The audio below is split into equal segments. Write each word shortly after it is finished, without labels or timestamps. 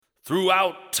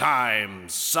Throughout time,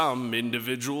 some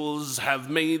individuals have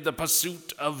made the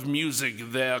pursuit of music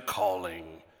their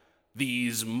calling.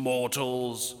 These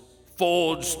mortals,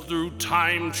 forged through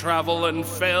time travel and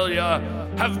failure,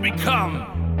 have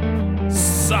become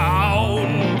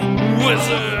sound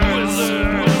wizards.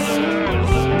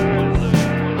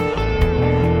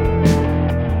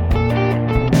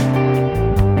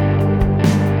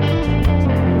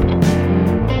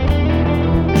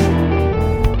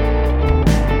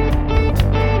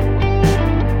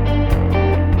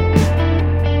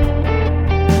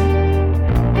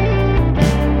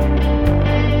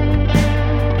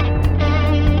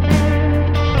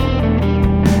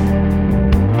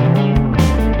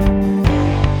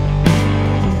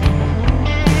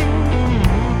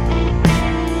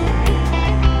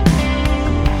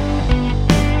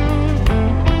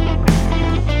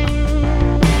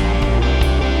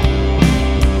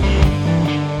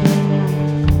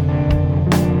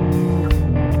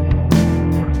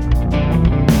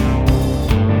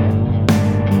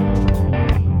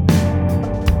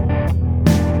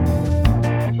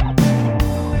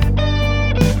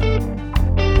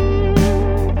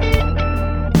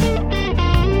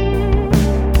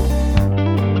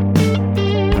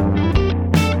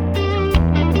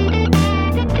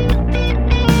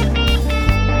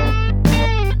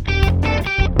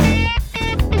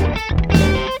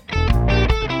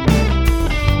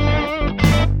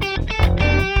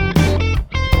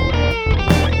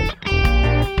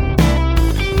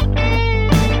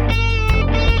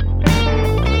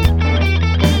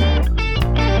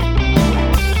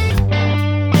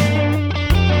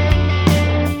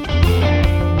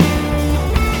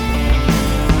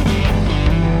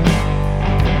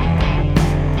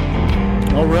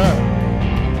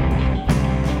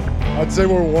 I'd say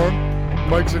we're warm.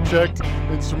 Mics are checked.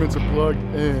 Instruments are plugged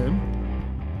in.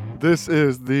 This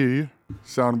is the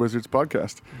Sound Wizards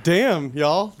podcast. Damn,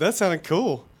 y'all. That sounded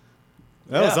cool.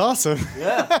 That was awesome.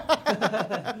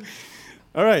 Yeah.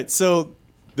 All right, so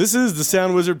this is the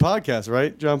Sound Wizard podcast,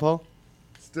 right, John Paul?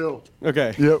 Still.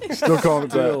 Okay. Yep, still calling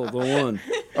it Still that. the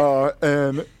one.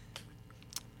 And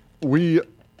we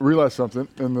realized something,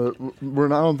 and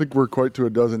I don't think we're quite to a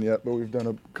dozen yet, but we've done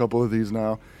a couple of these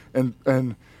now.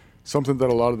 And something that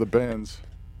a lot of the bands,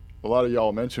 a lot of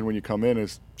y'all mention when you come in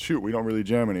is, shoot, we don't really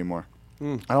jam anymore.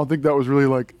 I don't think that was really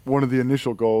like one of the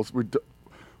initial goals.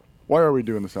 Why are we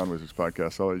doing the Sound Wizards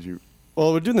podcast? I'll let you.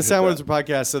 Well, we're doing the Sound that. Wizards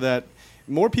podcast so that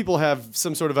more people have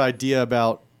some sort of idea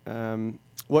about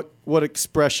what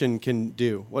expression can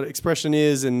do, what expression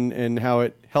is, and how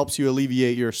it helps you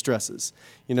alleviate your stresses.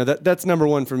 You know, that's number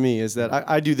one for me, is that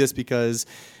I do this because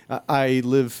I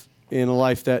live in a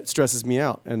life that stresses me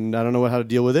out, and I don't know how to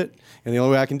deal with it. And the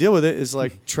only way I can deal with it is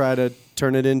like try to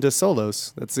turn it into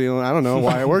solos. That's the only, I don't know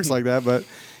why it works like that, but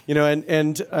you know,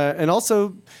 and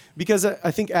also because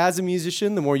I think as a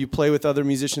musician, the more you play with other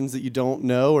musicians that you don't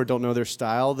know or don't know their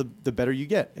style, the better you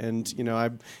get. And you know,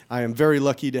 I am very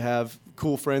lucky to have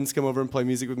cool friends come over and play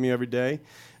music with me every day.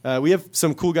 We have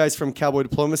some cool guys from Cowboy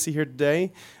Diplomacy here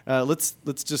today. Let's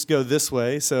just go this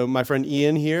way. So my friend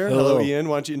Ian here. Hello, Ian.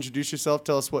 Why don't you introduce yourself?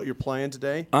 Tell us what you're playing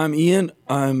today. I'm Ian.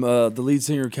 I'm the lead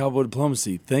singer of Cowboy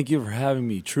Diplomacy. Thank you for having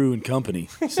me, True and Company,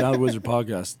 Sound Wizard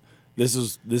podcast. This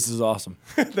is awesome.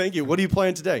 Thank you. What are you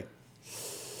playing today?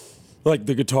 Like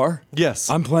the guitar? Yes.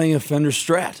 I'm playing a Fender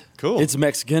Strat. Cool. It's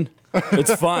Mexican.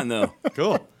 It's fine though.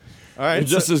 Cool. All right.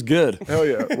 It's just as good. Hell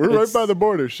yeah. We're right by the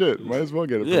border. Shit. Might as well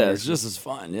get it. Yeah, it's just as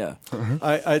fun. Yeah.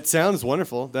 It sounds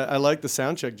wonderful. I like the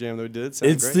sound check jam that we did. It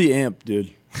sounded It's great. the amp,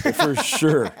 dude. For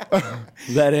sure.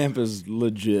 That amp is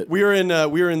legit. We were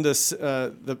in this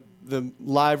the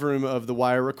live room of the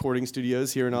Wire Recording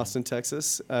Studios here in Austin,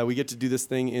 Texas. We get to do this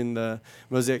thing in the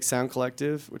Mosaic Sound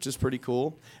Collective, which is pretty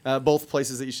cool. Both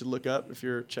places that you should look up if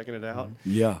you're checking it out.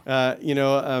 Yeah.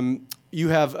 You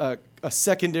have a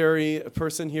secondary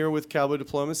person here with Cowboy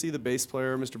Diplomacy, the bass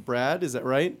player, Mr. Brad. Is that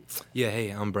right? Yeah, hey,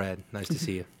 I'm Brad. Nice to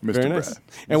see you. Mr. Very Brad. nice.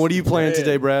 And what are you playing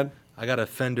today, Brad? I got a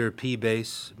Fender P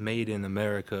bass made in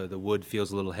America. The wood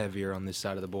feels a little heavier on this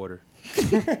side of the border.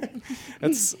 That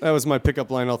was my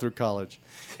pickup line all through college.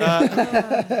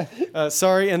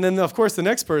 Sorry. And then, of course, the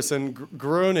next person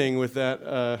groaning with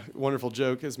that wonderful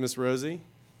joke is Miss Rosie.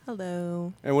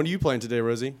 Hello. And what are you playing today,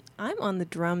 Rosie? I'm on the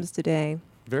drums today.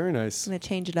 Very nice. I'm going to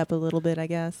change it up a little bit, I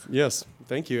guess. Yes,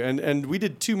 thank you. And we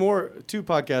did two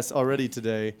podcasts already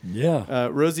today. Yeah.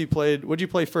 Rosie played, what'd you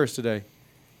play first today?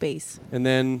 Bass. And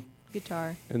then?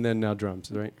 Guitar. And then now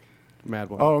drums, right? Mad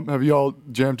one. Oh, have you all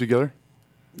jammed together?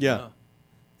 Yeah. No.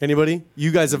 Anybody?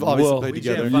 You guys have obviously played we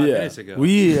together. jammed 5 minutes ago.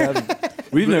 We've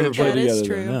never played That is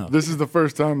together. true. Though, no. This is the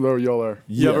first time, though, y'all are.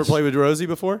 You ever Yes. played with Rosie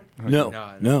before?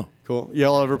 No. Cool. Cool.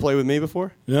 Y'all ever play with me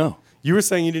before? No. You were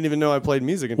saying you didn't even know I played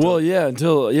music until. Well,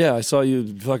 yeah, I saw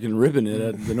you fucking ripping it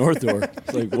at the North Door.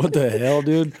 It's like, what the hell,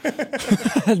 dude?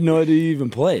 I had no idea you even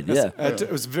played. It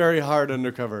was very hard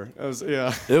undercover.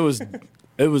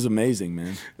 It was amazing,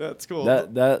 man. That's cool.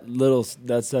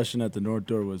 That session at the North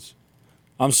Door was.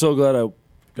 I'm so glad I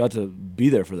got to be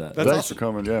there for that. That's Thanks awesome. for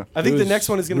coming. Yeah. I think It the was next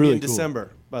one is going to really be in cool.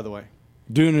 December, by the way.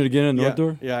 Doing it again at North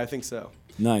Door? Yeah, I think so.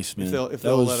 Nice, man. they'll that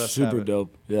let was us have super it.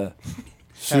 dope. Yeah.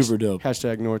 Super dope.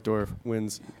 Hashtag North Door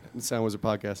wins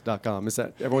soundwizardpodcast.com. Is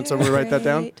that everyone? Somebody write that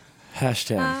down? Great.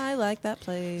 Hashtag. I like that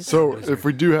place. So if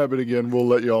we do have it again, we'll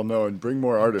let you all know and bring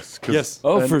more artists. Yes.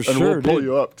 Oh, for and sure, we'll pull dude.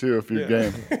 you up too if you're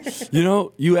game. You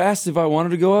know, you asked if I wanted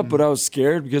to go up, but I was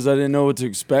scared because I didn't know what to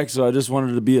expect, so I just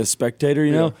wanted to be a spectator,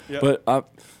 you know? Yeah. But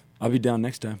I'll be down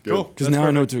next time. Cool. Because That's now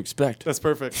I know what perfect. to expect. That's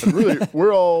perfect. Really,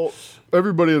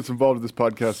 everybody that's involved in this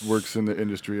podcast works in the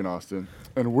industry in Austin,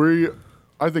 and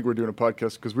I think we're doing a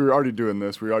podcast because we were already doing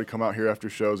this. We already come out here after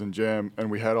shows and jam, and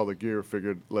we had all the gear.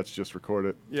 Figured let's just record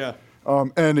it. Yeah.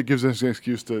 And it gives us an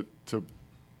excuse to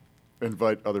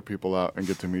invite other people out and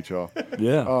get to meet y'all.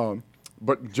 Yeah.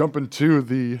 But jumping to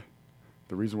the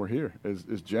reason we're here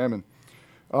is jamming.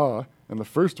 And the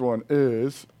first one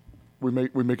is we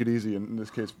make it easy. And in this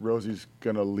case, Rosie's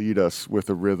gonna lead us with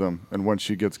a rhythm, and once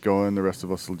she gets going, the rest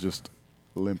of us will just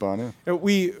limp on in.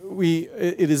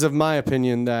 It is of my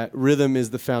opinion that rhythm is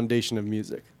the foundation of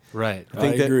music. Right. I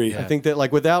agree. I think that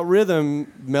like without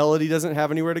rhythm, melody doesn't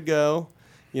have anywhere to go.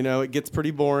 You know, it gets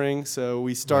pretty boring. So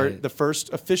we start the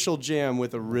first official jam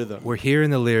with a rhythm. We're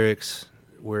hearing the lyrics.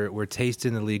 We're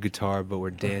tasting the lead guitar, but we're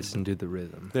dancing to the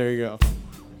rhythm. There you go.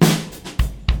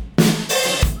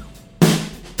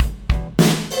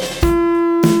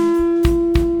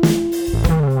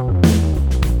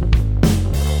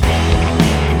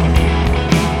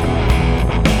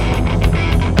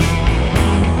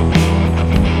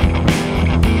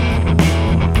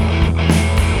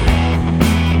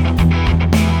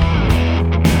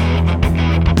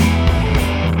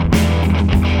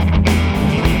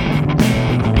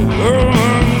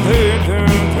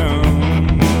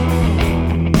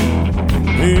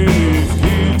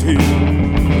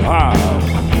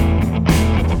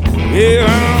 Yeah,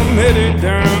 I'm headed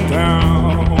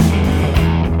downtown,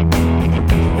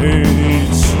 and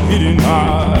it's getting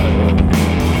hot.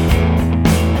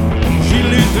 She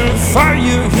lit the fire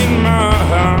in my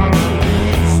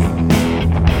house.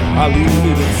 I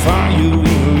lit the fire in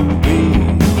her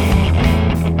bed.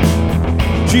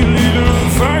 She lit the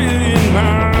fire in my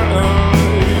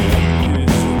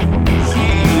eyes. She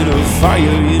lit a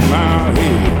fire in my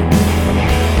head.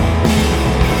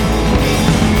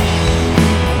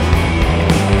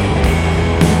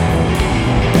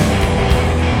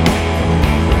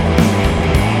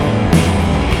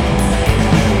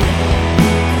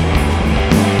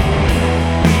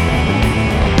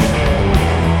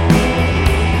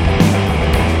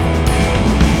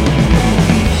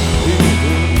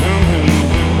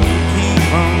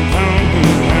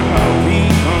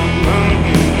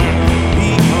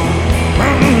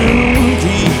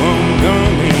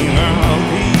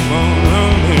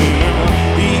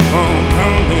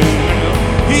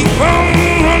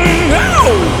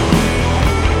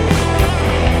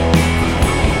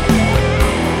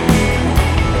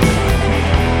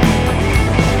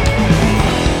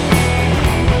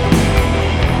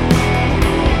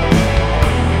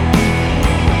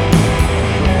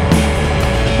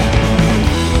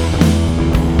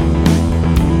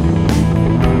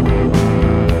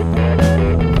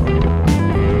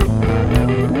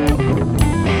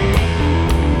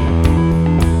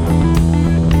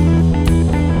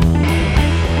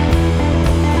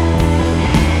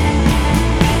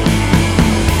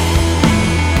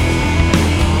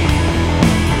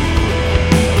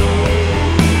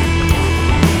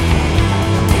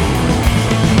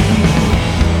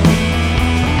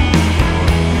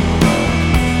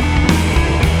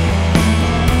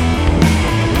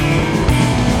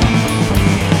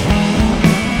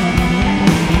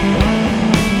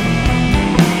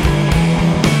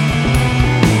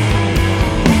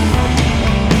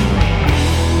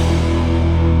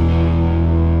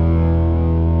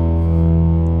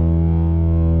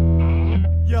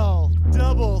 Y'all,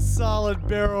 double solid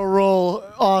barrel roll,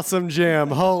 awesome jam.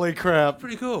 Holy crap.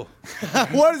 Pretty cool.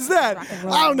 What is that?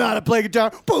 I don't know how to play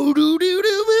guitar.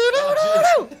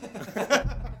 Boo-doo-doo-doo-boo-doo-doo-doo.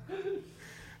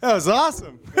 That was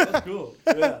awesome. Cool.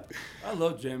 Yeah. I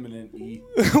love jamming and eat.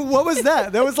 What was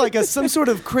that? That was like some sort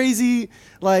of crazy,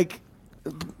 like,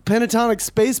 pentatonic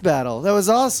space battle. That was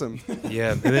awesome.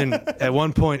 Yeah, and then at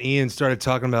one point Ian started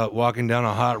talking about walking down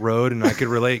a hot road, and I could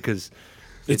relate because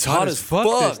It's hot as fuck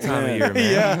this time man. of year,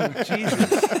 man. Yeah.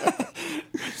 Jesus.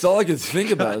 It's all I can think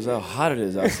about is how hot it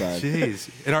is outside. Jeez.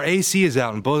 And our AC is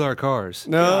out in both our cars.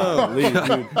 No.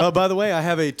 Oh, by the way, I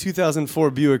have a 2004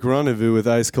 Buick Rendezvous with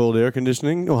ice cold air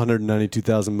conditioning,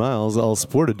 192,000 miles, all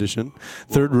sport edition.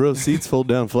 Third row seats fold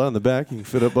down flat in the back. You can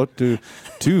fit up to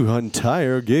 2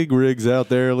 entire gig rigs out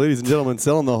there, ladies and gentlemen,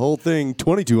 selling the whole thing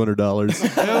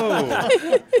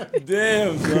 $2,200.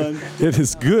 Damn, son. It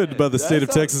is good by the state of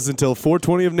Texas until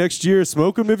 4/20 of next year.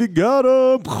 Smoke them if you got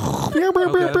them.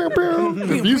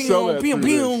 If you sell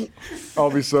that,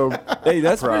 I'll be so. Hey,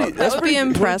 that's proud. pretty. That's That would be pretty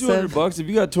impressive. $2,200. If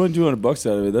you got $2,200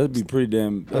 out of it, that'd be pretty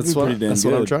damn. That's pretty what, damn that's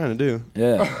good. what I'm trying to do.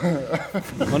 Yeah,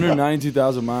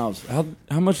 192,000 miles. How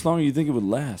much longer do you think it would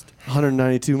last?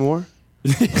 192 more?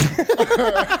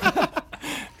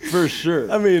 For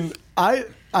sure. I mean, I You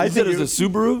said think it was a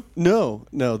Subaru? No,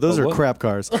 those are what? crap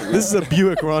cars. This is a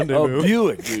Buick Rendezvous. Oh,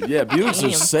 Buick, dude. Yeah, Buicks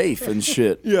are safe and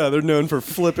shit. Yeah, they're known for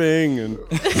flipping and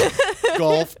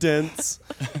golf dents.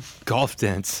 Golf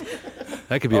dents.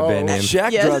 That could be a band name.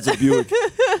 Shaq Yes. drives a Buick.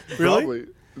 Really? Probably.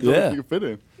 Yeah. You can fit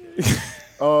in.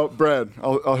 Brad,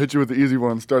 I'll hit you with the easy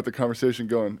one. Start the conversation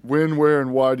going. When, where,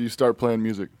 and why do you start playing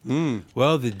music?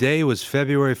 Well, the day was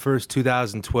February 1st,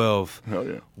 2012. Hell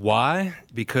yeah. Why?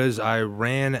 Because I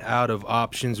ran out of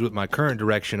options with my current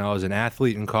direction. I was an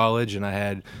athlete in college, and I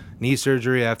had knee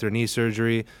surgery after knee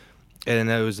surgery.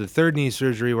 And it was the third knee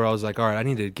surgery where I was like, all right, I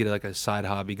need to get like a side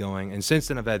hobby going. And since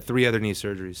then, I've had 3 other knee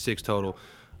surgeries, 6 total.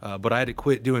 But I had to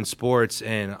quit doing sports,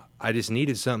 and I just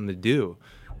needed something to do.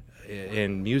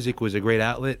 And music was a great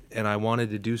outlet, and I wanted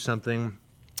to do something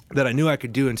that I knew I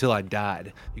could do until I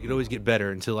died. You could always get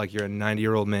better until like you're a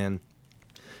 90-year-old man.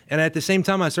 And at the same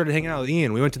time, I started hanging out with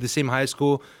Ian. We went to the same high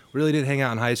school. We really didn't hang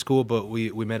out in high school, but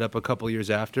we met up a couple years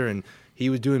after, and he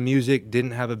was doing music,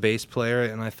 didn't have a bass player,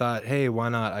 and I thought, hey, why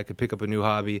not? I could pick up a new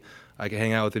hobby. I could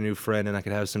hang out with a new friend, and I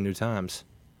could have some new times.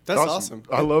 That's awesome.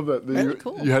 I love that. Very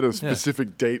cool. You had a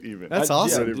specific date even. That's Yeah,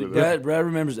 awesome. Ready for dude, that. Brad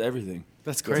remembers everything.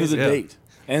 That's To crazy. the date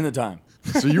and the time.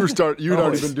 So you you'd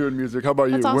already been doing music. How about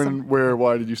you? That's awesome. When, where,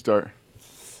 why did you start?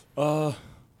 I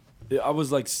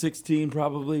was like 16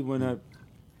 probably when I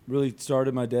really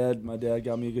started. My dad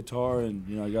got me a guitar,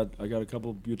 and I got a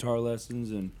couple guitar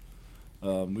lessons, and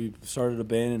we started a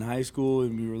band in high school,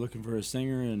 and we were looking for a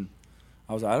singer, and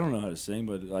I was like, I don't know how to sing,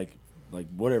 but like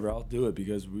whatever, I'll do it,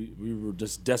 because we were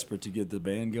just desperate to get the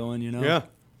band going, Yeah.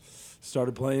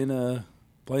 Started playing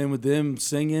with them,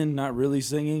 singing, not really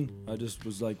singing. I just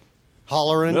was like,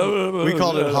 Hollering. We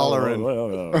called it hollering.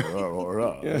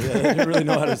 Yeah, I didn't really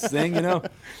know how to sing,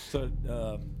 So,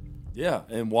 yeah,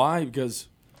 and why? Because,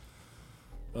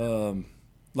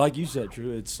 like you said,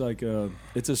 Drew, it's like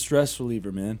it's a stress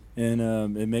reliever, man,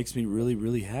 and it makes me really,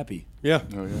 really happy. Yeah.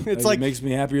 Oh, yeah. It's It like, makes me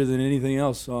happier than anything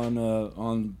else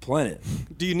on planet.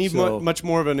 do you need So- much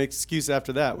more of an excuse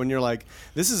after that when you're like,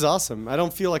 this is awesome. I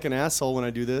don't feel like an asshole when I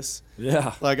do this.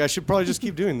 Yeah. Like, I should probably just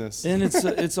keep doing this. And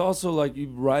it's also like you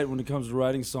write, when it comes to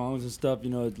writing songs and stuff,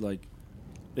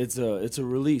 it's a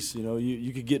release.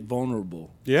 You could get vulnerable.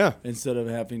 Yeah. Instead of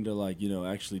having to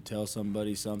actually tell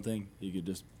somebody something, you could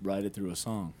just write it through a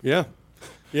song. Yeah.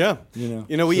 Yeah.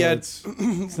 We So had.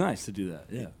 it's nice to do that.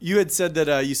 Yeah. You had said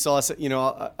that you saw us,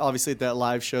 obviously at that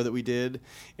live show that we did,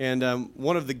 and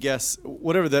one of the guests,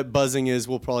 whatever that buzzing is,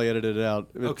 we'll probably edit it out.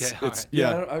 Okay, all right.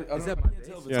 Yeah. I can't tell if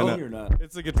it's Yeah, on no. or not.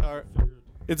 It's a guitar.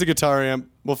 It's a guitar amp.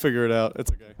 We'll figure it out.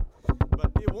 It's okay.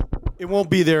 But it won't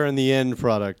be there in the end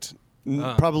product.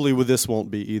 Probably with this won't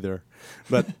be either.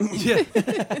 But Yeah.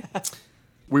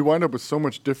 We wind up with so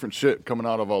much different shit coming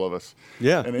out of all of us.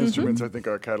 yeah. And instruments, I think,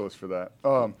 are a catalyst for that.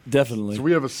 Definitely. So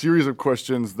we have a series of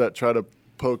questions that try to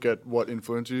poke at what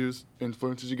influences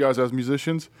you guys as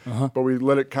musicians, but we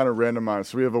let it kind of randomize.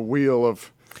 So we have a wheel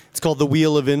of. It's called the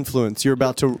Wheel of Influence. You're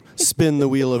about to spin the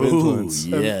Wheel of Influence.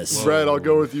 Ooh, yes. Brad, I'll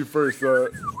go with you first.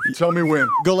 Tell me when.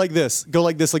 Go like this. Go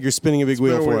like this, like you're spinning a big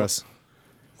wheel a for wheel. us.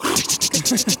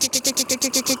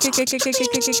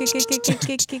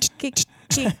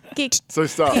 So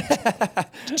stop.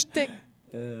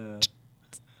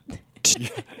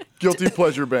 Guilty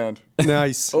pleasure band.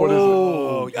 Nice. What is it?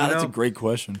 Oh, You God, that's a know- great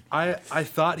question. I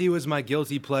thought he was my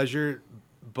guilty pleasure,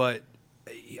 but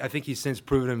I think he's since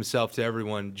proven himself to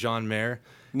everyone. John Mayer.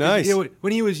 Nice.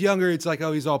 When he was younger, it's like,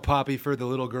 oh, he's all poppy for the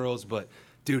little girls, but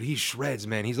dude, he shreds,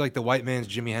 man. He's like the white man's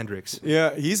Jimi Hendrix.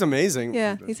 Yeah, he's amazing.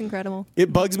 Yeah, he's incredible.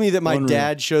 It bugs me that my Unreal.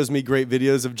 dad shows me great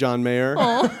videos of John Mayer.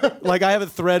 Like, I have a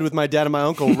thread with my dad and my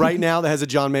uncle right now that has a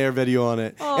John Mayer video on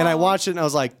it. And I watched it and I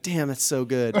was like, damn, it's so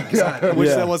good. I wish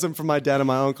Yeah. that wasn't from my dad and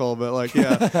my uncle, but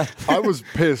yeah. I was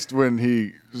pissed when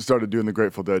he started doing the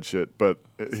Grateful Dead shit. But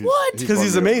What? Because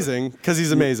he's amazing. Because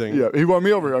he's amazing. Yeah, he won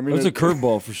me over. I mean, It was a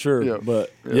curveball for sure, Yeah.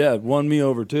 but yeah, it won me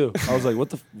over too. I was like,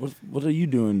 what are you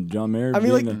doing, John Mayer? I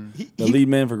mean, like, being he- the lead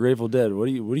man for Grateful Dead. Who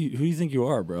do you think you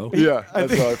are, bro? Yeah,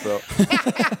 that's how I felt.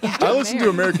 I listened to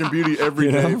American Beauty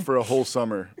every day for a whole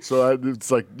summer, so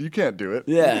it's like you can't do it.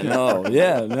 Yeah,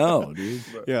 no, dude.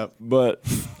 Yeah. But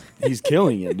he's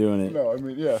killing it doing it. No, I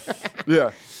mean, yeah.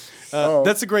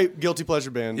 That's a great guilty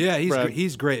pleasure band. Yeah, Brad.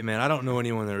 he's great, man. I don't know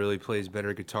anyone that really plays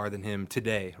better guitar than him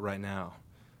today, right now.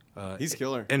 He's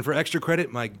killer. And for extra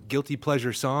credit, my guilty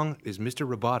pleasure song is Mr.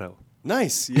 Roboto.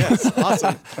 Nice. Yes.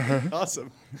 Awesome.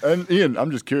 Awesome. And Ian, I'm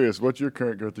just curious, what's your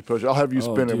current guilty pleasure? I'll have you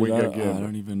spin it. Dude, We can I again.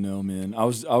 don't even know, man. I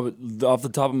would off the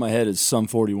top of my head is Sum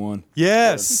 41.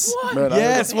 Yes. Man, I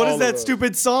Yes. have What all is of that those.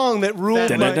 stupid song that ruled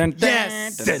my...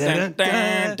 Yes.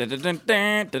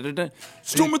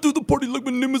 Storming through the party like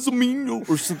my name is Amino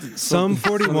or something. Sum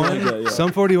 41. like that, yeah.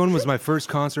 Sum 41 was my first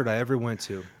concert I ever went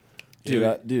to. Dude,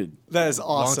 That is They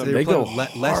awesome. were They go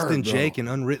playing Less hard, Than bro. Jake and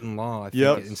Unwritten Law, I think,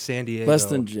 Yep. in San Diego. less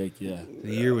than Jake, yeah.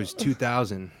 The year was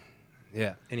 2000.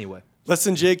 Yeah, anyway. Less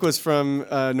Than Jake was from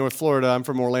North Florida. I'm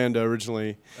from Orlando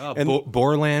originally. Oh, And-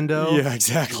 Borlando. Yeah,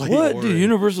 exactly. What, Lord. dude?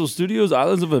 Universal Studios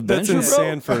Islands of That's Adventure, in bro?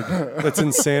 Sanford. That's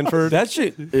in Sanford. That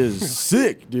shit is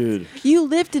sick, dude. You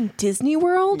lived in Disney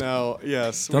World? No,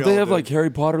 yes. Don't we they all have did. like Harry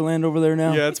Potter land over there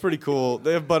now? Yeah, it's pretty cool.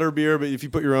 They have butter beer, but if you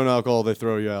put your own alcohol, they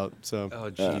throw you out. So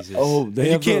Oh, Jesus. they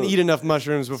you have can't the- eat enough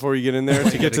mushrooms before you get in there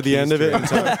to get to the end of it. in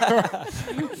time.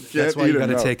 That's why you got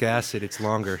to take. take acid. It's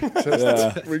longer.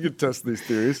 We could test these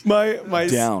theories.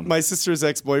 My sister's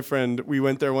ex-boyfriend, we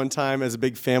went there one time as a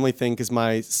big family thing because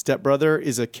my stepbrother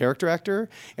is a character actor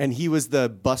and he was the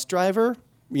bus driver,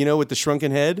 you know, with the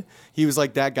shrunken head. He was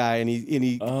like that guy, and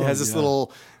he has this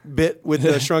little bit with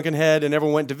the shrunken head, and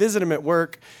everyone went to visit him at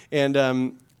work. And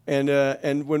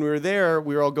when we were there,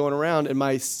 we were all going around, and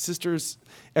my sister's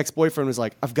ex-boyfriend was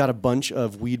like, "I've got a bunch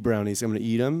of weed brownies. I'm going to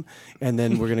eat them, and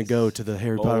then we're going to go to the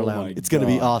Harry Potter Oh Lounge. my It's going to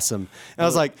be God. awesome." And I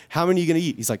was like, "How many are you going to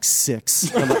eat?" He's like,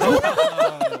 6. And I'm like,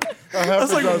 I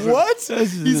was like, "What?"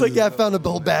 He's like, "Yeah, I found a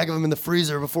whole bag of them in the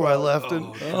freezer before I left."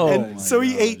 And so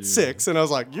he ate 6, and I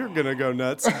was like, "You're gonna go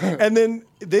nuts." And then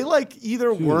they like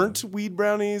either weren't weed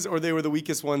brownies or they were the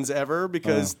weakest ones ever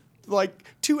because. Like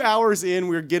 2 hours in,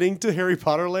 we were getting to Harry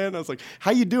Potter Land. I was like,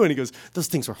 "How you doing?" He goes, "Those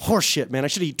things were horse shit, man. I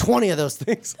should eat 20 of those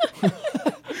things." I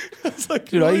was like,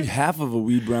 Dude, I "What?" eat half of a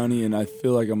weed brownie and I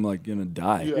feel like I'm like gonna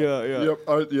die. Yeah.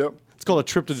 Yep. It's called a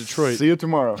trip to Detroit. See you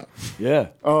tomorrow. Yeah.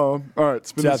 All right.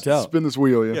 Tapped out. Spin this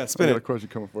wheel, yeah. Yeah, spin I got it. a question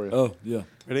coming for you. Oh yeah.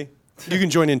 Ready? You can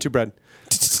join in too, Brad.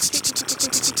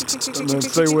 And then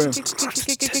say when.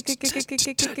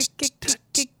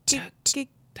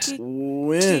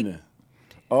 Win.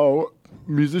 Oh,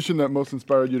 musician that most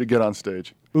inspired you to get on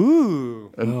stage.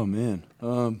 Ooh. Oh man.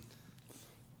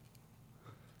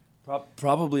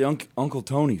 Probably Uncle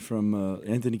Tony from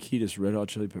Anthony Kiedis, Red Hot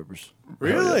Chili Peppers.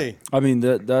 Really? I mean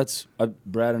that's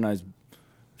Brad and I's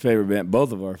favorite band,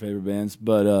 both of our favorite bands.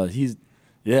 But he's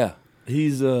just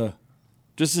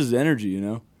his energy, you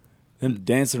know, him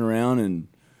dancing around, and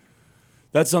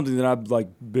that's something that I've like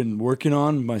been working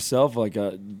on myself, like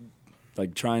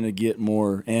trying to get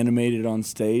more animated on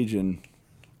stage and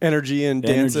Energy and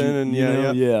dancing energy, and you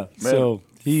know? yeah. So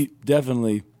he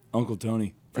definitely Uncle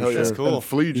Tony. For Hell sure. yeah. That's cool. And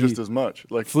Flea just as much.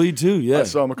 Like Flea too, yeah. I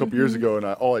saw him a couple years ago, and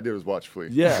all I did was watch Flea.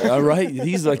 Yeah, right.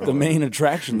 He's like the main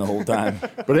attraction the whole time.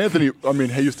 But Anthony, I mean,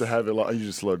 he used to have it a lot. He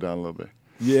just slowed down a little bit.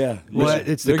 Yeah. Well, yeah.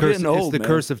 it's the They're curse. getting old, it's the man.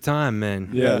 curse of time, man.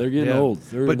 Yeah, they're getting old.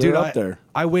 They're dude, up there.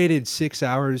 I waited 6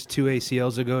 hours 2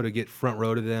 ACLs ago to get front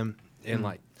row to them, and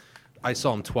like I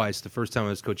saw them twice. The first time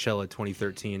was Coachella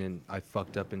 2013, and I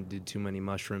fucked up and did too many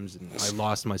mushrooms, and I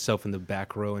lost myself in the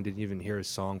back row and didn't even hear a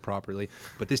song properly.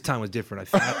 But this time was different.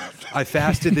 I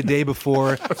fasted the day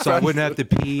before, so I wouldn't have to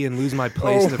pee and lose my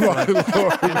place in the front.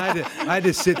 And I had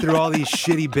to sit through all these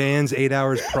shitty bands 8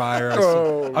 hours prior.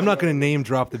 I'm not going to name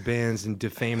drop the bands and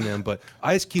defame them, but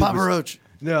Ice Cube Papa was- Roach.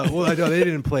 No, well, I know they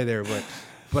didn't play there, but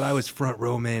I was front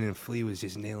row, man, and Flea was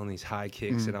just nailing these high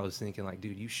kicks, and I was thinking, like,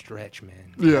 dude, you stretch,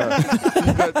 man. Yeah.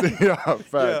 Yeah,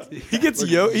 fact. He gets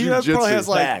He jujitsu. probably has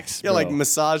like Facts, like bro.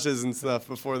 massages and stuff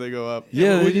before they go up.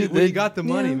 Yeah, when you got the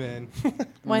money, Yeah. man.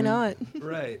 Why not?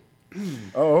 Right.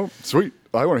 Oh, sweet.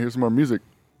 I want to hear some more music.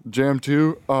 Jam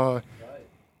 2.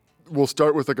 We'll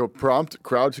start with like a prompt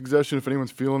crowd suggestion if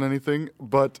anyone's feeling anything.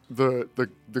 But the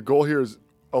goal here is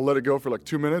I'll let it go for like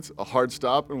 2 minutes, a hard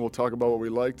stop, and we'll talk about what we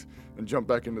liked and jump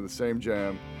back into the same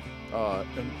jam.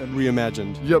 And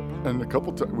Reimagined. yep, and a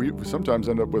couple times we sometimes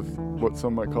end up with what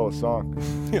some might call a song.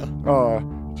 Yeah.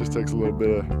 Just takes a little bit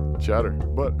of chatter.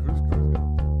 But who's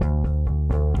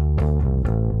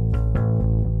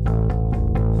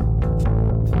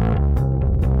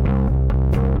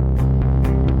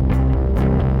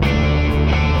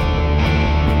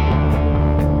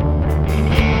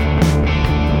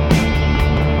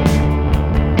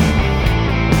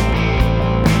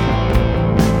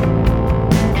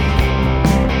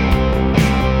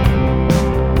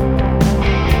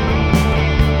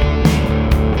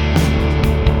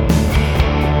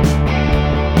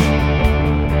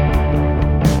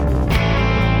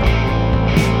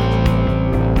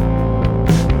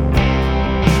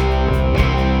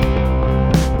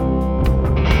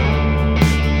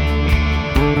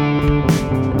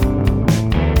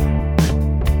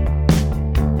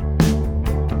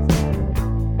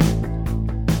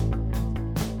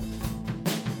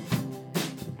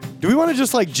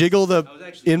just like jiggle the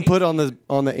input on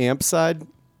the amp side?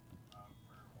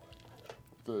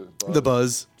 The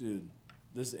buzz. Dude,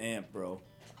 this amp, bro.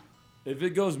 If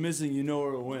it goes missing, you know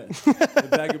where it went. The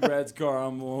back of Brad's car,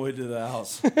 I'm on my way to the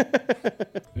house.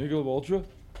 Michelob Ultra?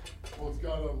 Well, it's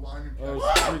got a line. Oh,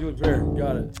 it's regular pair.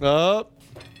 Got it. Oh.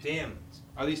 Damn.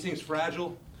 Are these things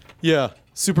fragile? Yeah.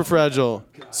 Super fragile.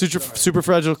 Super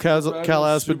fragile Cal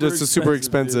but this is super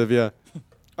expensive, yeah.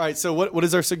 All right, so what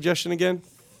is our suggestion again?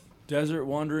 Desert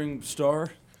Wandering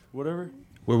Star, whatever.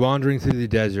 We're wandering through the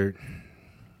desert,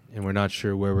 and we're not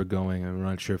sure where we're going, and we're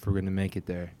not sure if we're going to make it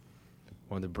there.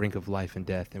 We're on the brink of life and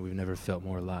death, and we've never felt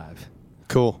more alive.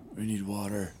 Cool. We need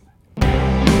water.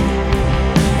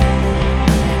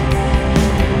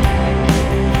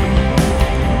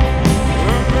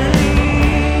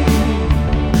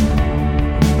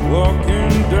 Walking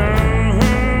down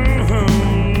through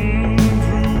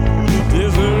the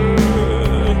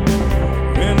desert,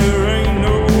 and there ain't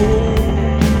no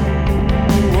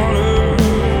water.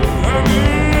 I've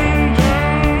been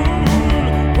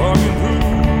down, walking through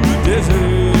the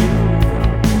desert,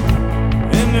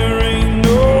 and there ain't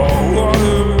no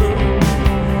water.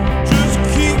 Just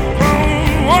keep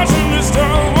on watching the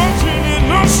stars, watching it,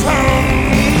 no sound.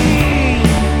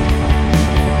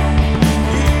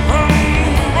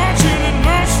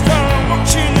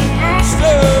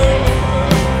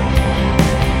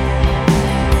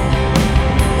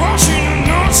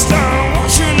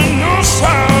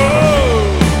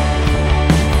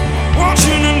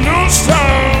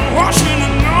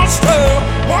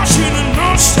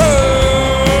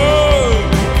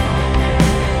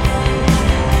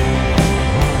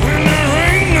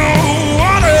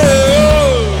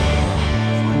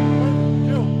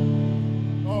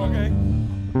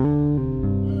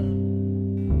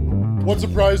 What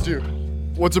surprised you?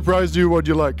 What surprised you? What'd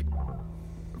you like?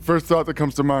 First thought that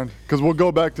comes to mind, because we'll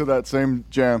go back to that same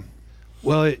jam.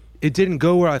 Well, it didn't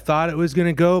go where I thought it was going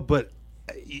to go, but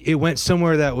it went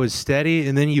somewhere that was steady,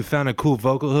 and then you found a cool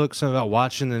vocal hook, something about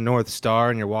watching the North Star,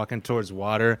 and you're walking towards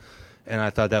water, and I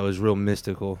thought that was real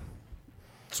mystical.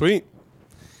 Sweet.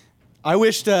 I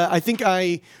think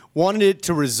I wanted it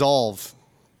to resolve.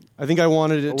 I think I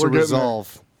wanted it to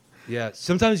resolve. Yeah,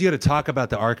 sometimes you got to talk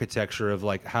about the architecture of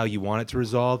like how you want it to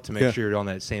resolve to make sure you're on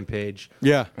that same page.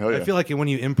 Yeah. Hell yeah. I feel like when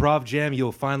you improv jam,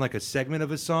 you'll find like a segment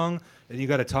of a song, and you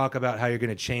got to talk about how you're going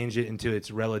to change it into its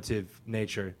relative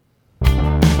nature.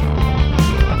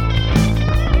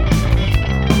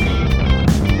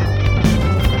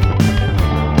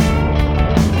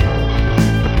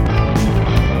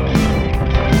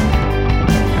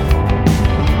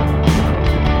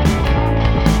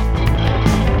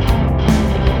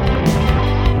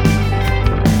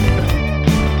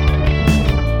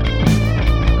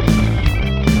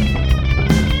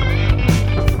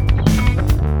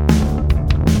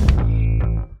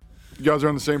 You guys are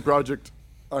on the same project.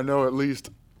 I know at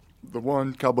least the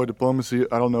one, Cowboy Diplomacy.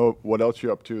 I don't know what else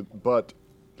you're up to, but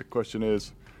the question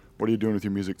is, what are you doing with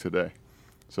your music today?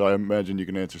 So I imagine you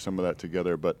can answer some of that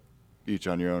together, but each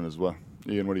on your own as well.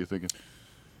 Ian, what are you thinking?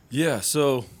 Yeah,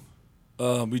 so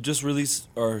we just released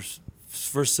our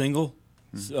first single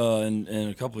in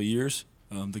a couple of years,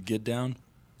 The Get Down.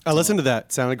 I listened to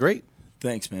that. Sounded great.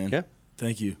 Thanks, man. Yeah.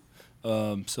 Thank you.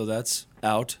 So that's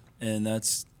out, and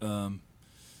that's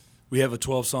we have a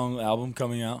 12-song album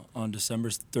coming out on December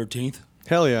 13th.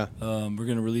 Hell yeah. We're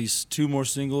going to release 2 more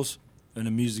singles and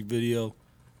a music video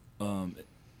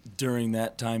during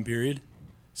that time period,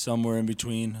 somewhere in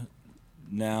between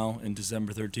now and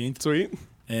December 13th. Sweet.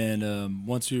 And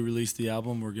once we release the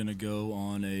album, we're going to go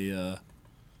on a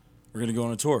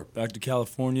tour back to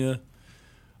California,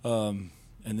 and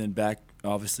then back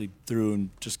obviously through and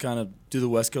just kind of do the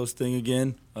West Coast thing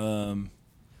again.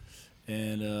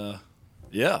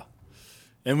 Yeah.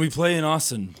 And we play in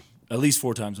Austin at least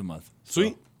 4 times a month.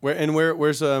 Sweet. So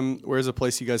Where's a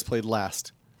place you guys played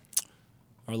last?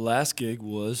 our last gig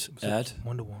was at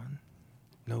 1 to 1.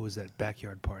 No, it was that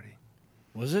backyard party.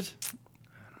 Was it?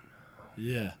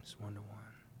 Yeah. It's 1 to 1.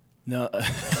 No.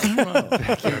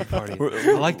 Backyard party.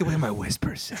 I like the way my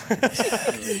whisper sounds.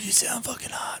 Dude, you sound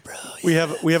fucking hot, bro. We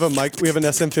have a mic. We have an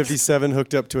SM57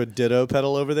 hooked up to a Ditto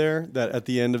pedal over there. That at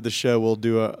the end of the show we'll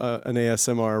do an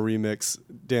ASMR remix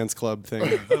dance club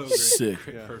thing. Sick.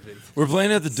 Yeah. Perfect. We're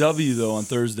playing at the W though on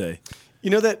Thursday, You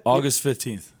know that August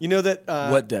 15th. You know that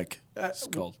Wet Deck. It's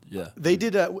called. Yeah. They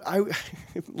did.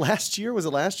 Last year was it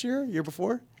last year? Year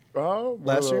before? Oh,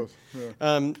 Last year?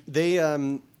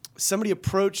 Yeah. Somebody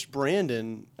approached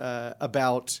Brandon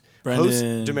about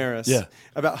Brandon Damaris, yeah.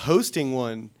 about hosting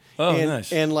one. Oh, and,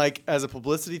 nice. And like as a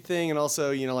publicity thing, and also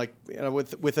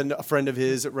with a friend of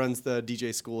his that runs the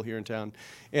DJ school here in town,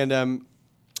 and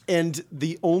And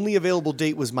the only available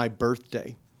date was my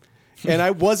birthday. And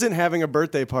I wasn't having a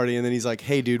birthday party. And then he's like,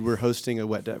 hey, dude, we're hosting a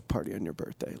wet deck party on your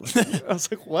birthday. I was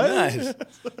like, what?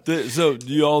 Nice. So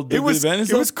you all did the event and It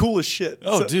stuff? was cool as shit.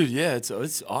 Oh, So dude, yeah,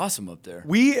 it's awesome up there.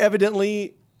 we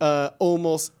evidently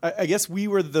almost, I guess we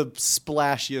were the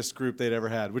splashiest group they'd ever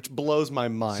had, which blows my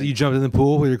mind. So you jumped in the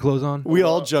pool with your clothes on? we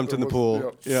all jumped in the It pool.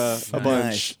 was- Yeah, a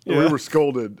bunch. We Yeah. were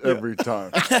scolded every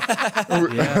time.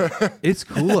 Yeah. It's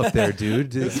cool up there,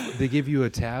 dude. They give you a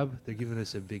tab. They're giving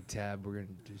us a big tab. We're going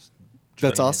to just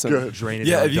That's awesome. Good. drain it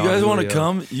Yeah, down if you guys Don want to Julio.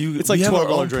 come, It's like we have our $12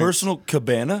 own drinks. personal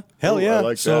cabana. Hell Ooh, yeah. I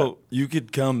like So you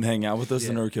could come hang out with us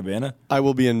in Yeah. our cabana. I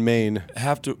will be in Maine.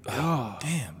 Have to. Oh,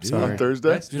 damn, dude. Sorry. On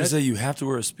Thursday? I was gonna say you have to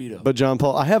wear a speedo. But John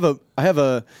Paul, I have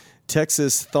a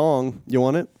Texas thong. You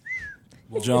want it?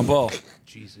 John Paul,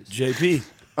 Jesus. JP,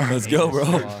 let's go, bro.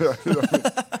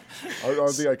 I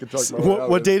don't think I could talk about it.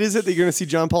 What date is it that you're going to see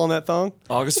John Paul in that thong?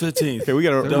 August 15th. Okay, we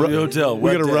got to W Hotel. we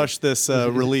wet got to day. rush this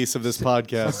release of this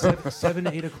podcast. 7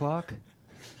 to 8 o'clock?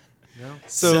 No?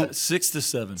 So 6 to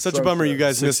 7. such a bummer you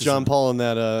guys 6 missed to John 7. Paul in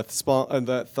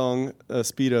that thong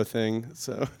speedo thing.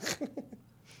 So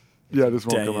Yeah, this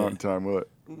won't Dang come out it. in time, will it?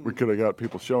 We could have got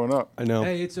people showing up. I know.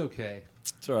 Hey, it's okay.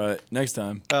 It's all right. Next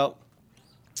time. Well,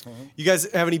 you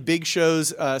guys have any big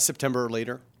shows September or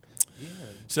later?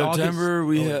 September,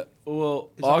 we have. Well,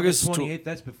 It's August August tw- 28th.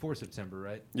 That's before September,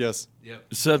 right? Yes,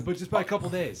 Yep. Sep- But just by a couple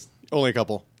days. only a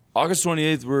couple. August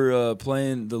 28th, we're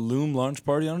playing the Loom launch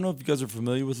party. I don't know if you guys are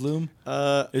familiar with Loom.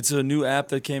 It's a new app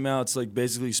that came out. It's like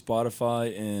basically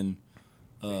Spotify and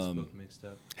Facebook mixed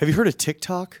up. Have you heard of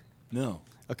TikTok? no.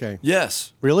 Okay.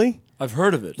 Yes, Really? I've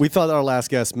heard of it. We thought our last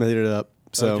guest made it up.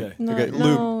 So Okay. No, okay, no,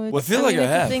 Loom. it's, Well, I feel like I it's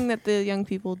have. a thing that the young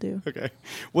people do. Okay.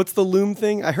 What's the Loom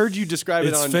thing? I heard you describe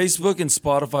It's it on Facebook and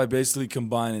Spotify basically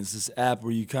combined. It's this app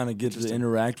where you kind of get to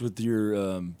interact with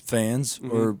your fans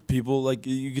or people. Like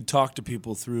you could talk to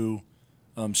people through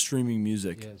streaming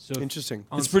music. Yeah, so Interesting.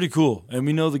 It's pretty cool, and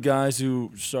we know the guys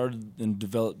who started and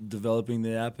developing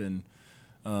the app, and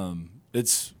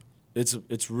it's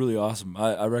really awesome.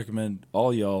 I recommend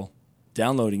all y'all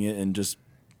downloading it and just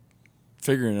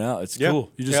figuring it out. It's Yeah.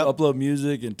 cool. You just Yep. upload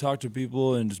music and talk to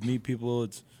people and just meet people.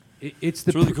 It's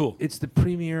really cool. It's the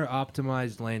premier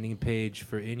optimized landing page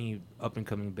for any up and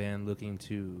coming band looking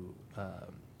to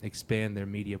expand their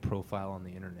media profile on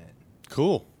the internet.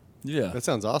 Cool. Yeah, That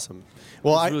sounds awesome.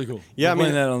 Well, it's really cool. Yeah, We're I mean,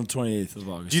 playing that on the 28th of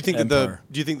August. do you think Empire.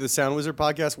 the Sound Wizard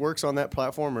podcast works on that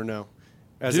platform or no?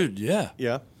 Dude, yeah.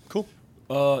 Yeah. Cool.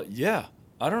 Yeah.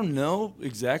 I don't know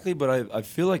exactly, but I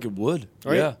feel like it would.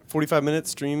 All right. Yeah. 45 minute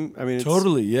stream. I mean, it's,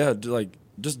 Totally, yeah. Like,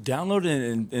 just download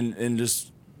it and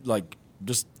just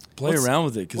play What's- around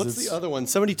with it. 'Cause What's it's, the other one?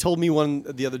 Somebody told me one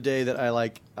the other day that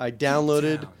I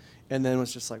downloaded, and then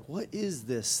was just like, "What is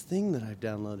this thing that I've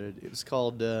downloaded?" It was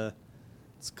called.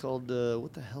 It's called.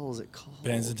 What the hell is it called?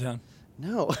 Bands in Town?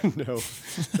 No, no.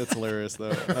 That's hilarious though.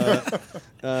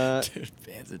 Dude,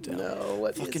 Bands in Town. No,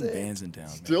 what is Fucking it? Bands in Town.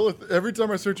 Man. Still, every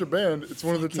time I search a band, it's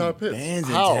one of the top hits. Bands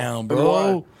in How? Town, And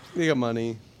bro. why? They got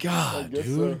money. God, guess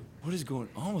dude. so. What is going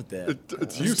on with that? It's I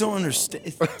just useless. don't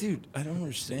understand. Dude, I don't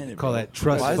understand it. Call bro. that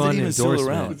trust Why is fund it even still endorsement.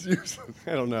 around? It's useless.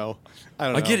 I don't know. I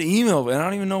don't I know. get an email, and I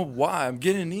don't even know why. I'm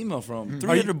getting an email from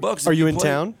 $300. Are if you in play-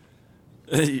 town?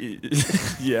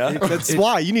 Yeah. That's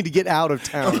why you need to get out of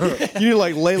town. You need to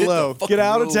like lay Hit the low. fucking Get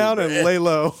out of road, town and man. lay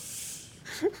low.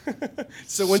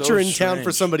 So once So you're in town for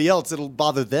strange. somebody else, it'll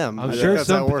bother them. I'm I sure think that's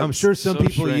how some. it works. I'm sure some So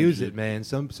people strange, use dude. it, man.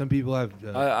 Some people have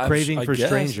I craving for guess,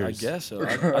 strangers. I guess so.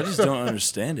 I just don't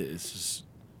understand it. It's just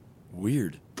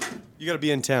weird. You got to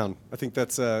be in town. I think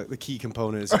that's the key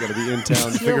component. Is you got to be in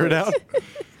town to figure it out.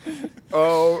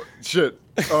 Oh shit!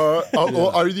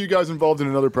 Well, are you guys involved in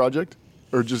another project,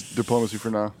 or just diplomacy for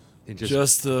now? And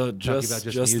Just about just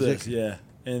music, music? yeah.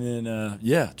 And then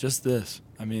just this.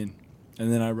 I mean,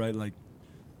 and then I write like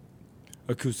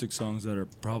acoustic songs that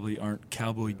probably aren't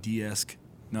Cowboy D-esque,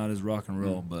 not as rock and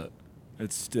roll, but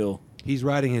it's still he's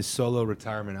writing his solo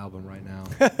retirement album right now.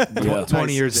 yeah.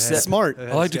 20 years ahead. Smart.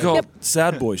 I like to call it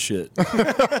sad boy shit.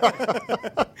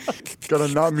 Got a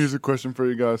not-music question for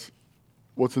you guys.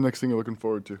 What's the next thing you're looking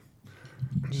forward to?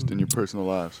 Just in your personal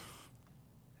lives.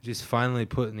 Just finally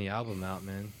putting the album out,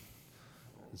 man.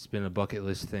 It's been a bucket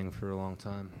list thing for a long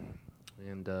time,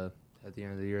 and at the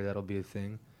end of the year, that'll be a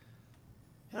thing.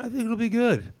 And I think it'll be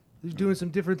good. He's doing some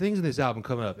different things in this album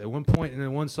coming up. At one point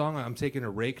in one song, I'm taking a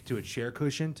rake to a chair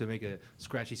cushion to make a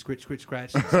scratchy, scritch,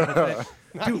 scratch sound effect.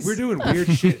 Dude, we're doing weird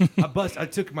shit. I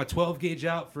took my 12 gauge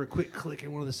out for a quick click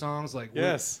in one of the songs. Like,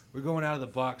 Yes. we're going out of the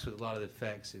box with a lot of the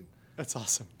effects. And That's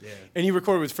awesome. yeah, And you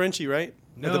recorded with Frenchie, right?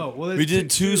 no, well, We did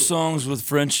two songs with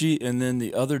Frenchie, and then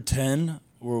the other 10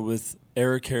 were with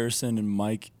Eric Harrison and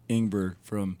Mike Ingberg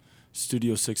from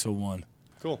Studio 601.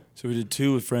 Cool. So we did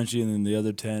 2 with Frenchie, and then the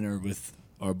other 10 are with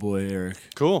our boy Eric.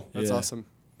 Cool. That's Yeah. awesome.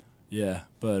 Yeah,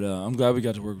 but I'm glad we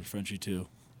got to work with Frenchie too.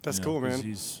 That's You know, cool, 'cause man.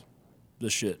 He's the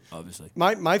shit, obviously.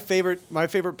 My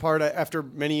favorite part, after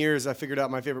many years, I figured out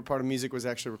my favorite part of music was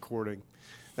actually recording.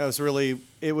 That was really,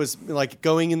 it was like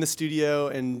going in the studio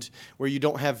and where you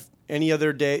don't have any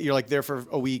other day, you're like there for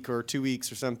a week or 2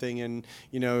 weeks or something, and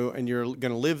and you're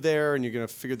gonna live there and you're gonna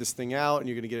figure this thing out and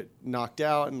you're gonna get it knocked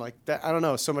out and like that. I don't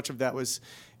know. So much of that it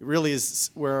really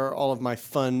is where all of my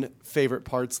fun favorite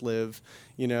parts live,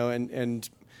 and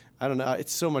I don't know.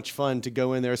 It's so much fun to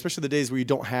go in there, especially the days where you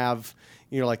don't have,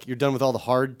 you're done with all the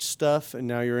hard stuff, and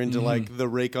now you're into like the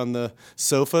rake on the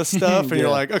sofa stuff, and Yeah. you're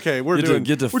like, okay, we're Get doing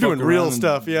to we're fuck doing real around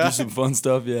stuff, and yeah. do some fun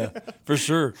stuff, yeah, for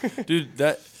sure, dude.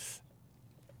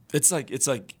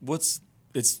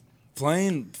 It's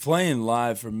playing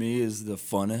live for me is the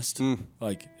funnest.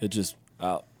 Like it just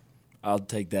I'll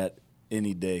take that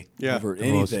any day Yeah. over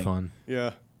The most anything. fun.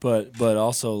 Yeah, But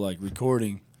also like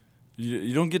recording,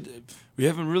 you don't get. We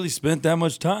haven't really spent that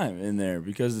much time in there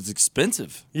because it's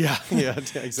expensive yeah,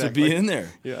 exactly. to be in there.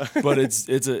 Yeah. But it's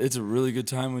a really good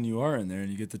time when you are in there and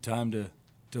you get the time to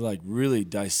like really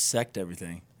dissect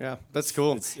everything. Yeah, that's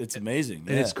cool. It's amazing.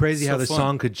 And yeah. it's crazy how so the fun.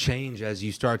 song could change as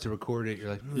you start to record it. You're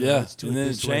like, Yeah, let's do and it then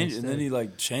this way change, and instead. then you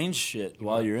like change shit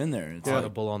while you're in there. It's like,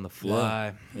 Audible on the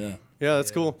fly. yeah. Yeah,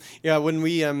 that's cool. Yeah, when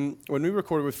we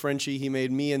recorded with Frenchie, he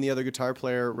made me and the other guitar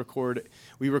player record.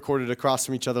 We recorded across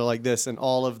from each other like this, and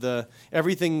all of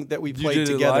everything that we played did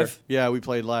it together. live? Yeah, we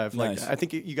played live. Nice. Like I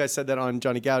think you guys said that on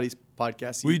Johnny Gowdy's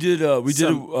podcast. We did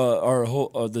Some- our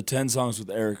whole the 10 songs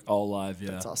with Eric all live. Yeah,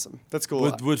 That's awesome. That's cool.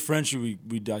 With Frenchie,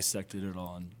 we dissected it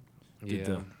all and did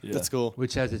Yeah. yeah. That's cool.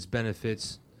 Which has its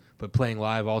benefits, but playing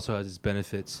live also has its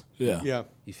benefits. Yeah, Yeah.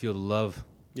 You feel the love.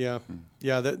 Yeah,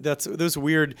 yeah, that's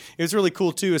weird. It was really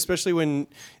cool too, especially when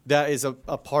that is a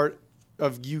part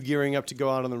of you gearing up to go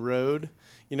out on the road.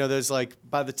 There's like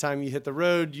by the time you hit the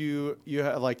road, you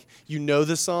have like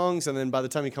the songs, and then by the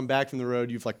time you come back from the road,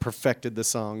 you've like perfected the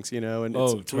songs. And Oh,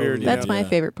 it's weird. totally. That's my Yeah.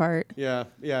 favorite part. Yeah,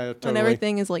 totally. When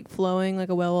everything is like flowing like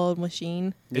a well-oiled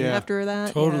machine. Yeah. After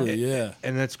that. totally. Yeah.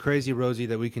 And that's crazy, Rosie,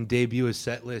 that we can debut a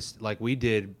set list like we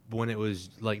did when it was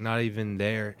like not even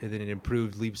there, and then it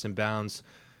improved leaps and bounds.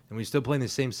 And we're still playing the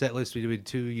same set list we did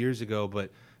 2 years ago, but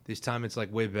this time it's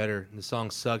like way better. The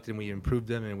songs sucked, and we improved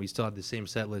them, and we still had the same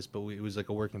set list, but it was like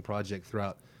a working project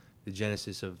throughout the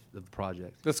genesis of the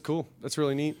project. That's cool. That's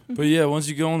really neat. But yeah, once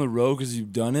you go on the road because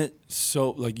you've done it,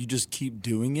 so like you just keep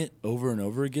doing it over and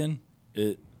over again.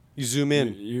 You zoom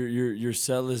in. Your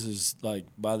set list is like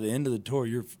by the end of the tour,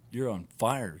 you're on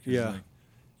fire. 'Cause, Yeah. like,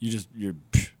 you've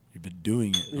been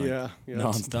doing it. Like, Yeah,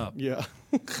 nonstop. Yeah.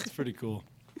 It's pretty cool.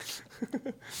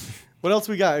 What else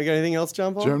we got? You got anything else,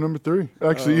 John Paul? Jam number 3.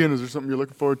 Actually, Ian, is there something you're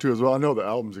looking forward to as well? I know the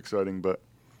album's exciting, but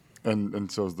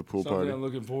and so is the pool Something party. I'm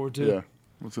looking forward to. Yeah.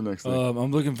 What's the next thing?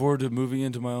 I'm looking forward to moving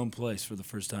into my own place for the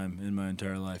first time in my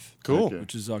entire life. Cool. Okay.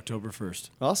 Which is October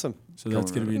 1st. Awesome. So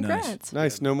that's going to be nice. Congrats.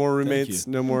 Nice. No more roommates.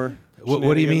 you. No more.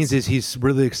 What he means shenanigans. is he's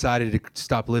really excited to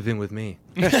stop living with me.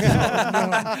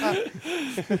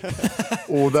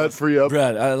 Oh, that free up.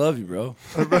 Brad, I love you, bro.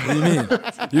 What do you mean?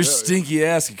 Your stinky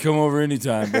ass can come over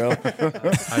anytime, bro.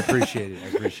 I appreciate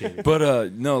it.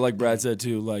 But no, like Brad said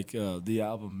too, like the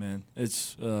album, man.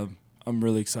 It's I'm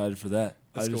really excited for that.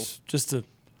 That's Just to,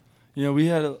 we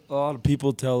had a lot of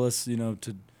people tell us, you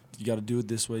got to do it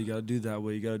this way, you got to do it that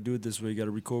way, you got to do it this way, you got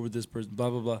to record with this person, blah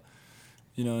blah blah.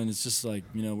 And it's just like,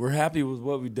 we're happy with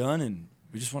what we've done, and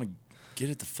we just want to get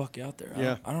it the fuck out there.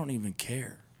 Yeah. I don't even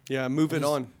care. Yeah, move it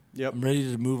on. Yep. I'm ready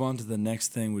to move on to the next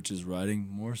thing, which is writing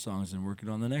more songs and working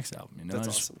on the next album. That's I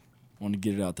just awesome. want to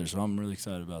get it out there, so I'm really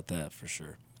excited about that for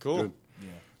sure. Cool.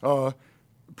 Good.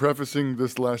 Prefacing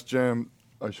this last jam,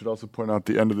 I should also point out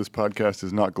the end of this podcast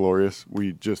is not glorious.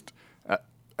 We just,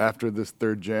 after this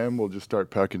third jam, we'll just start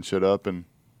packing shit up and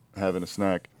having a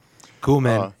snack. Cool,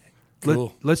 man.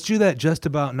 Cool. Let's do that Just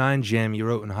About 9 jam you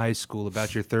wrote in high school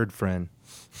about your third friend.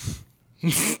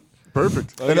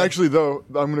 Perfect. And actually, though,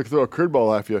 I'm going to throw a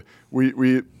curveball at you.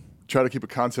 We try to keep a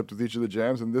concept with each of the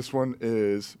jams, and this one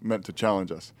is meant to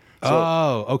challenge us. So,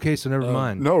 Okay, so never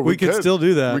mind. no, We could still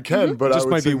do that. We can, but Just I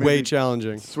would might say be way maybe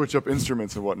challenging. switch up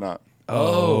instruments and whatnot.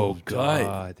 Oh,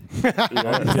 God.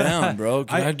 I'm down, bro.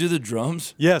 Can I do the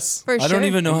drums? Yes. For I sure. don't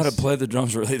even know how to play the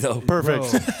drums really, though.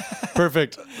 Perfect.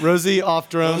 Perfect. Rosie off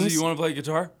drums. Rosie, you want to play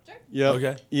guitar? Yep.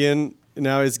 Okay. Ian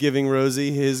now is giving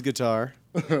Rosie his guitar.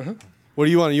 What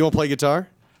do you want? You want to play guitar?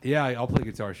 Yeah, I'll play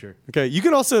guitar, sure. Okay. You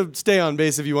can also stay on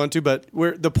bass if you want to, but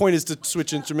the point is to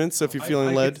switch instruments. So if you're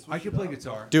feeling led, I could play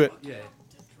guitar. do it. Yeah.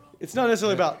 It's not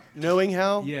necessarily about knowing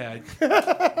how. Yeah,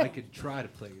 I could try to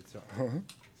play guitar.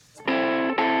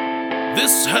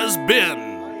 This has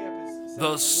been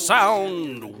the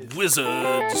Sound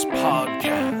Wizards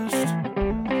Podcast.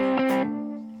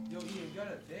 Yo, Ian, got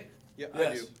a Vic? Yeah,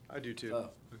 Yes. I do too. Oh.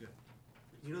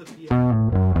 You know the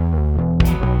piano?